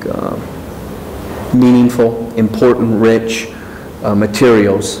think, meaningful, important, rich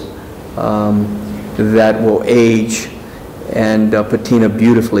materials that will age and patina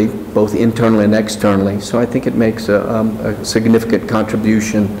beautifully, both internally and externally. So I think it makes a significant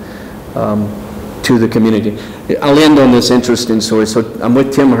contribution to the community. I'll end on this interesting story. So I'm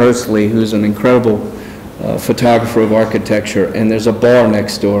with Tim Hursley, who's an incredible photographer of architecture, and there's a bar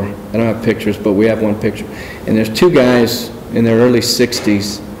next door. I don't have pictures, but we have one picture. And there's two guys in their early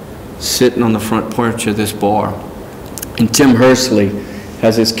 60s sitting on the front porch of this bar. And Tim Hursley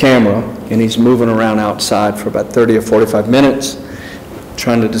has his camera, and he's moving around outside for about 30 or 45 minutes,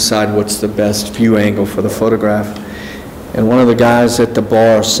 trying to decide what's the best view angle for the photograph. And one of the guys at the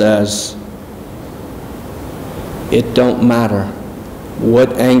bar says, "It don't matter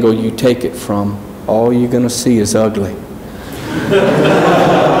what angle you take it from, all you're going to see is ugly."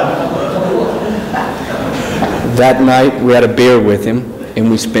 That night, we had a beer with him, and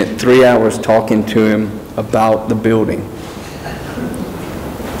we spent 3 hours talking to him about the building.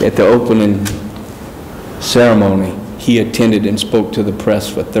 At the opening ceremony, he attended and spoke to the press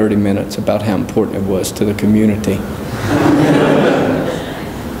for 30 minutes about how important it was to the community.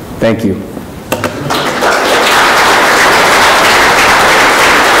 Thank you.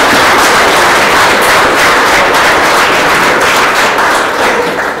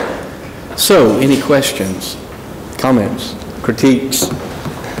 So, any questions, comments, critiques,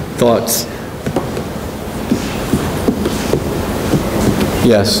 thoughts?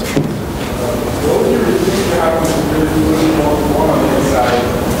 Yes. What would you think happens if there's really more on the inside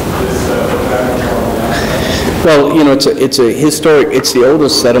this Well, you know, it's a historic, it's the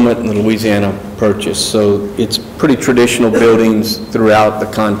oldest settlement in the Louisiana Purchase, so it's pretty traditional buildings throughout the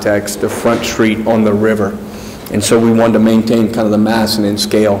context of Front Street on the river. And so we wanted to maintain kind of the massing and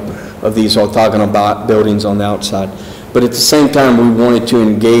scale of these orthogonal buildings on the outside. But at the same time, we wanted to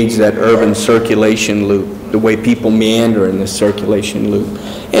engage that urban circulation loop, the way people meander in this circulation loop.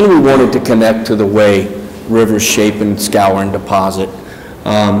 And we wanted to connect to the way rivers shape and scour and deposit.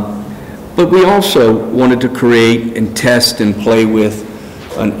 But we also wanted to create and test and play with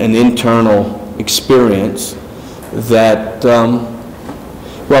an internal experience that,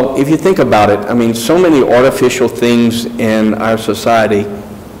 well, if you think about it, I mean, so many artificial things in our society,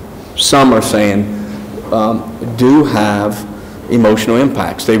 some are saying, do have emotional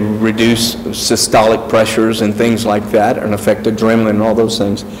impacts. They reduce systolic pressures and things like that, and affect adrenaline and all those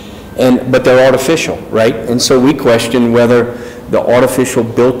things. But they're artificial, right? And so we question whether the artificial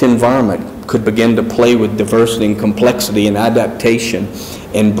built environment could begin to play with diversity and complexity and adaptation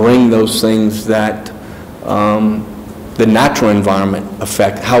and bring those things that the natural environment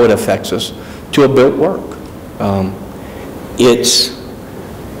how it affects us to a built work.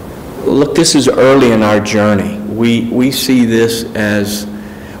 Look, this is early in our journey. We see this as,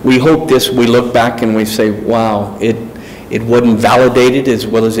 we hope we look back and we say, wow, it wasn't validated as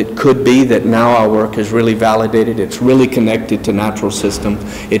well as it could be, that now our work is really validated. It's really connected to natural systems.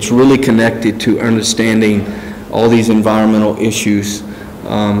 It's really connected to understanding all these environmental issues,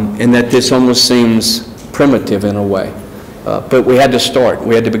 and that this almost seems primitive in a way. But we had to start.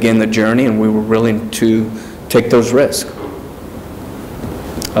 We had to begin the journey, and we were willing to take those risks.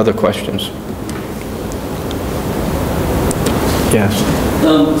 Other questions? Yes.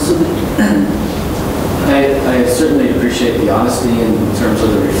 I certainly appreciate the honesty in terms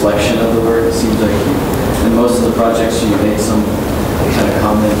of the reflection of the work. It seems like in most of the projects you made some kind of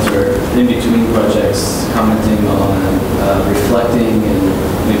comment, or in between projects, commenting on reflecting and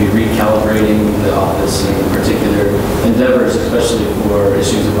maybe recalibrating the office in particular endeavors, especially for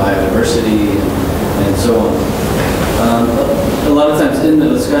issues of biodiversity and so on. A lot of times in the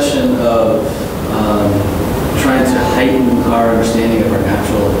discussion of trying to heighten our understanding of our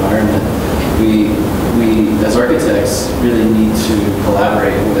natural environment, we as architects really need to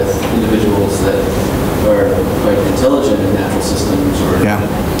collaborate with individuals that are quite intelligent in natural systems.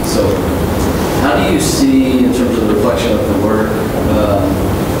 So how do you see, in terms of the reflection of the work,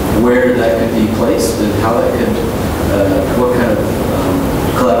 where that could be placed and how that could, what kind of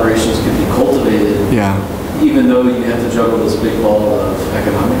collaborations could be cultivated? Yeah. Even though you have to juggle this big ball of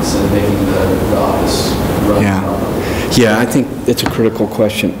economics and making the office run. Yeah, I think it's a critical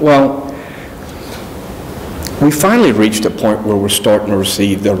question. Well, we finally reached a point where we're starting to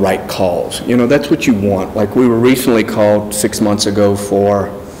receive the right calls. You know, that's what you want. Like, we were recently called 6 months ago for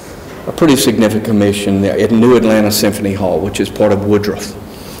a pretty significant mission at New Atlanta Symphony Hall, which is part of Woodruff.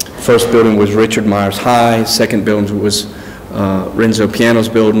 First building was Richard Myers High. Second building was Renzo Piano's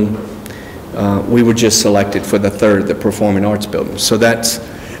building. We were just selected for the third, the Performing Arts building. So that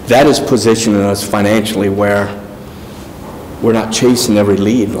is positioning us financially where we're not chasing every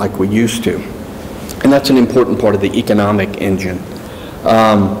lead like we used to. And that's an important part of the economic engine.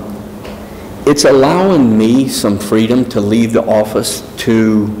 It's allowing me some freedom to leave the office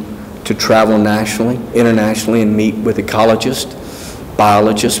to travel nationally, internationally, and meet with ecologists,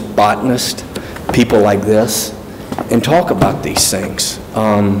 biologists, botanists, people like this, and talk about these things.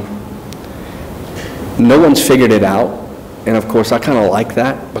 No one's figured it out, and of course I kind of like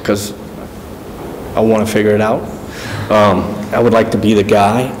that because I want to figure it out. I would like to be the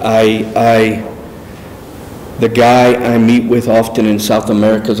guy. The guy I meet with often in South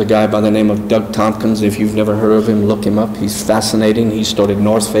America is a guy by the name of Doug Tompkins. If you've never heard of him, look him up. He's fascinating. He started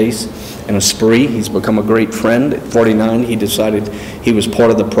North Face and Esprit. He's become a great friend. At 49, he decided he was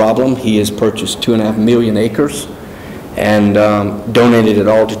part of the problem. He has purchased 2.5 million acres and donated it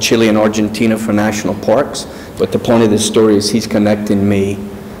all to Chile and Argentina for national parks. But the point of this story is he's connecting me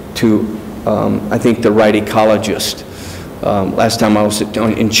to, I think, the right ecologist. Last time I was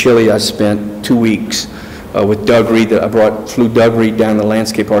in Chile, I spent 2 weeks with Doug Reed. I flew Doug Reed down, the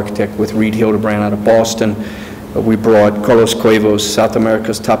landscape architect, with Reed Hildebrand out of Boston. We brought Carlos Cuevas, South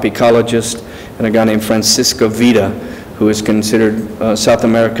America's top ecologist, and a guy named Francisco Vida, who is considered South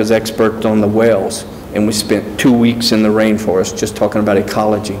America's expert on the whales. And we spent 2 weeks in the rainforest just talking about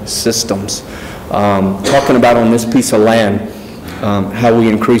ecology, systems, talking about on this piece of land how we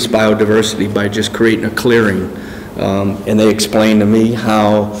increase biodiversity by just creating a clearing. And they explained to me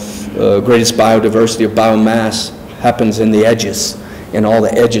how greatest biodiversity of biomass happens in the edges, in all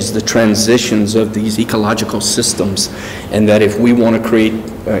the edges, the transitions of these ecological systems, and that if we want to create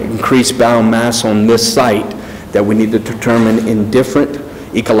increased biomass on this site, that we need to determine in different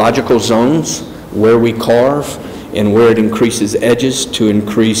ecological zones where we carve and where it increases edges to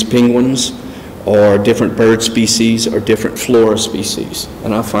increase penguins or different bird species or different flora species.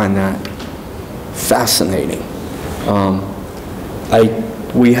 And I find that fascinating.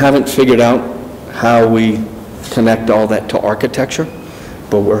 We haven't figured out how we connect all that to architecture,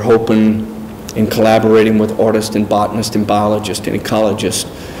 but we're hoping in collaborating with artists and botanists and biologists and ecologists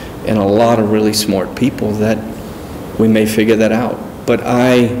and a lot of really smart people that we may figure that out. But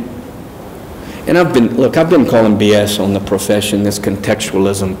I've been calling BS on the profession, this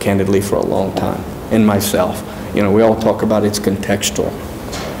contextualism, candidly, for a long time, and myself. You know, we all talk about it's contextual.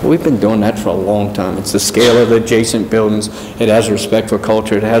 We've been doing that for a long time. It's the scale of the adjacent buildings. It has respect for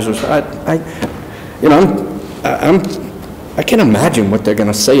culture. It has I can't imagine what they're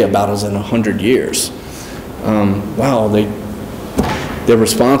going to say about us in 100 years. Wow, they're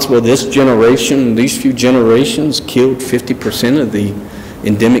responsible. This generation, these few generations, killed 50% of the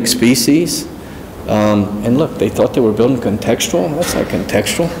endemic species. And look, they thought they were building contextual. That's not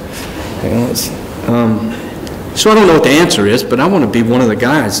contextual. You know, so I don't know what the answer is, but I want to be one of the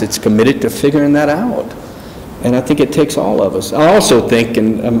guys that's committed to figuring that out. And I think it takes all of us. I also think,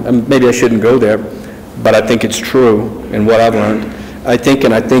 and maybe I shouldn't go there, but I think it's true in what I've learned. I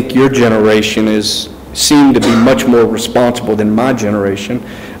think your generation seemed to be much more responsible than my generation.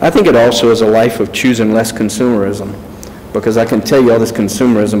 I think it also is a life of choosing less consumerism, because I can tell you all this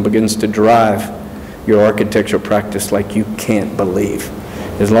consumerism begins to drive your architectural practice like you can't believe.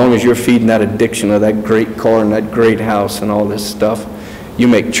 As long as you're feeding that addiction of that great car and that great house and all this stuff, you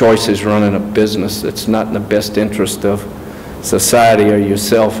make choices running a business that's not in the best interest of society or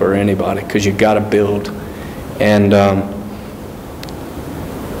yourself or anybody, because you got to build. And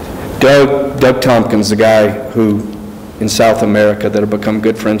Doug Tompkins, the guy who in South America that I've become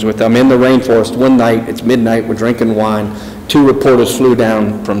good friends with, I'm in the rainforest one night, it's midnight, we're drinking wine. 2 reporters flew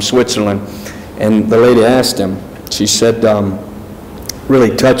down from Switzerland, and the lady asked him, she said,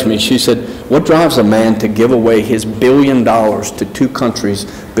 really touched me. She said, what drives a man to give away his $1 billion to 2 countries,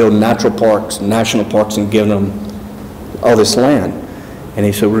 build natural parks, national parks, and give them all this land? And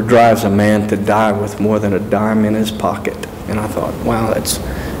he said, what drives a man to die with more than a dime in his pocket? And I thought, wow, that's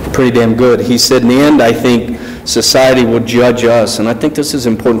pretty damn good. He said, in the end, I think society will judge us, and I think this is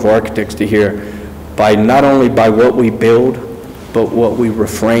important for architects to hear, by not only by what we build, but what we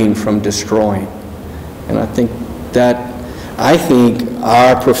refrain from destroying. And I think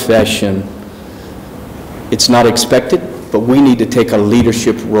our profession, it's not expected, but we need to take a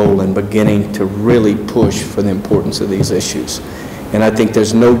leadership role in beginning to really push for the importance of these issues. And I think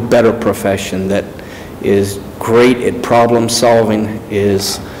there's no better profession that is great at problem solving,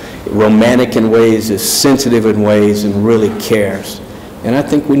 is romantic in ways, is sensitive in ways, and really cares. And I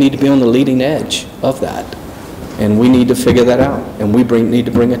think we need to be on the leading edge of that. And we need to figure that out. And we need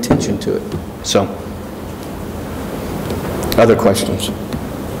to bring attention to it. So, other questions?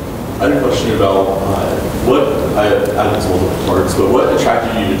 I had a question about I haven't told the parts, but what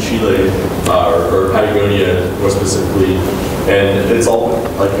attracted you to Chile or Patagonia more specifically? And it's all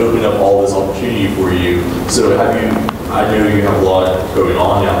like opened up all this opportunity for you. So I know you have a lot going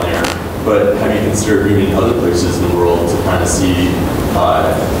on down there, but have you considered moving to other places in the world to kind of see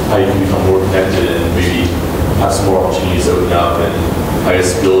how you can become more connected and maybe have some more opportunities open up and I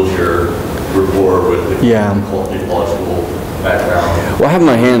guess build your rapport with the ecological background? Well, I have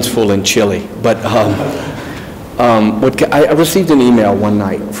my hands full in Chile, but I received an email one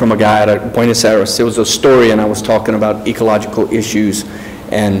night from a guy at Buenos Aires. There was a story, and I was talking about ecological issues,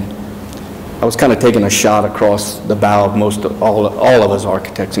 and I was kind of taking a shot across the bow of all of us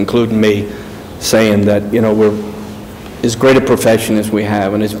architects, including me, saying that, you know, we're as great a profession as we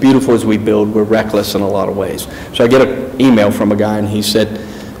have, and as beautiful as we build, we're reckless in a lot of ways. So I get an email from a guy, and he said,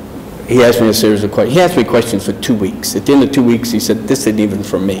 he asked me a series of questions. He asked me questions for 2 weeks. At the end of 2 weeks, he said, this isn't even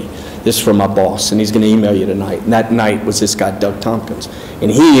from me. This is from my boss, and he's going to email you tonight. And that night was this guy, Doug Tompkins. And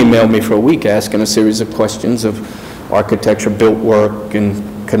he emailed me for a week asking a series of questions of architecture, built work,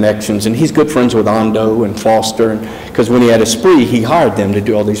 and connections. And he's good friends with Ondo and Foster, because when he had a spree, he hired them to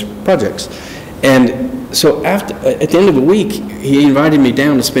do all these projects. And so at the end of the week, he invited me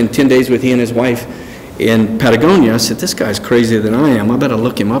down to spend 10 days with he and his wife in Patagonia. I said, this guy's crazier than I am. I better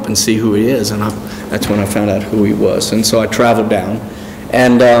look him up and see who he is. And that's when I found out who he was. And so I traveled down.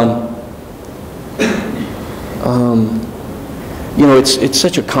 And, you know, it's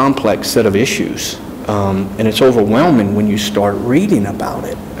such a complex set of issues. And it's overwhelming when you start reading about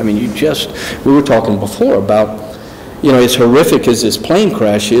it. I mean, we were talking before about, you know, as horrific as this plane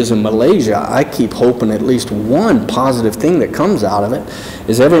crash is in Malaysia, I keep hoping at least one positive thing that comes out of it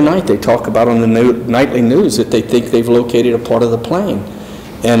is every night they talk about on the nightly news that they think they've located a part of the plane.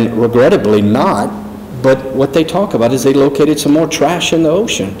 And regrettably not, but what they talk about is they located some more trash in the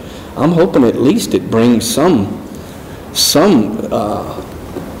ocean. I'm hoping at least it brings some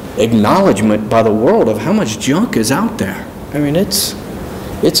acknowledgement by the world of how much junk is out there. I mean, it's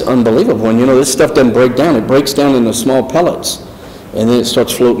unbelievable. And you know, this stuff doesn't break down. It breaks down into small pellets. And then it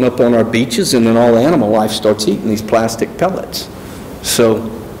starts floating up on our beaches, and then all animal life starts eating these plastic pellets. So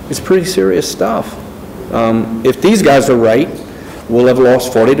it's pretty serious stuff. If these guys are right, we'll have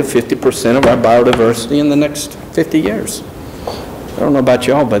lost 40 to 50% of our biodiversity in the next 50 years. I don't know about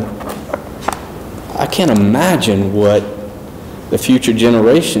y'all, but I can't imagine what the future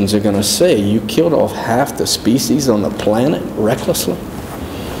generations are going to say. You killed off half the species on the planet recklessly.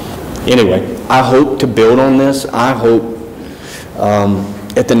 Anyway, I hope to build on this. I hope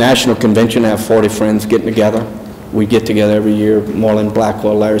at the National Convention I have 40 friends getting together. We get together every year. Marlon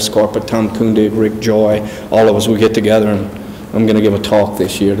Blackwell, Larry Scarpa, Tom Kundig, Rick Joy, all of us, we get together, and I'm going to give a talk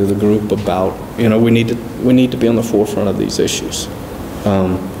this year to the group about, you know, we need to be on the forefront of these issues.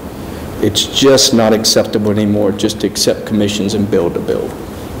 It's just not acceptable anymore just to accept commissions and build to build.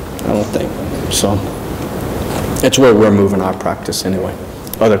 I don't think. So that's where we're moving our practice anyway.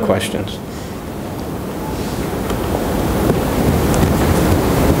 Other questions?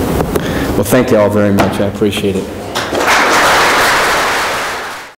 Well, thank you all very much. I appreciate it.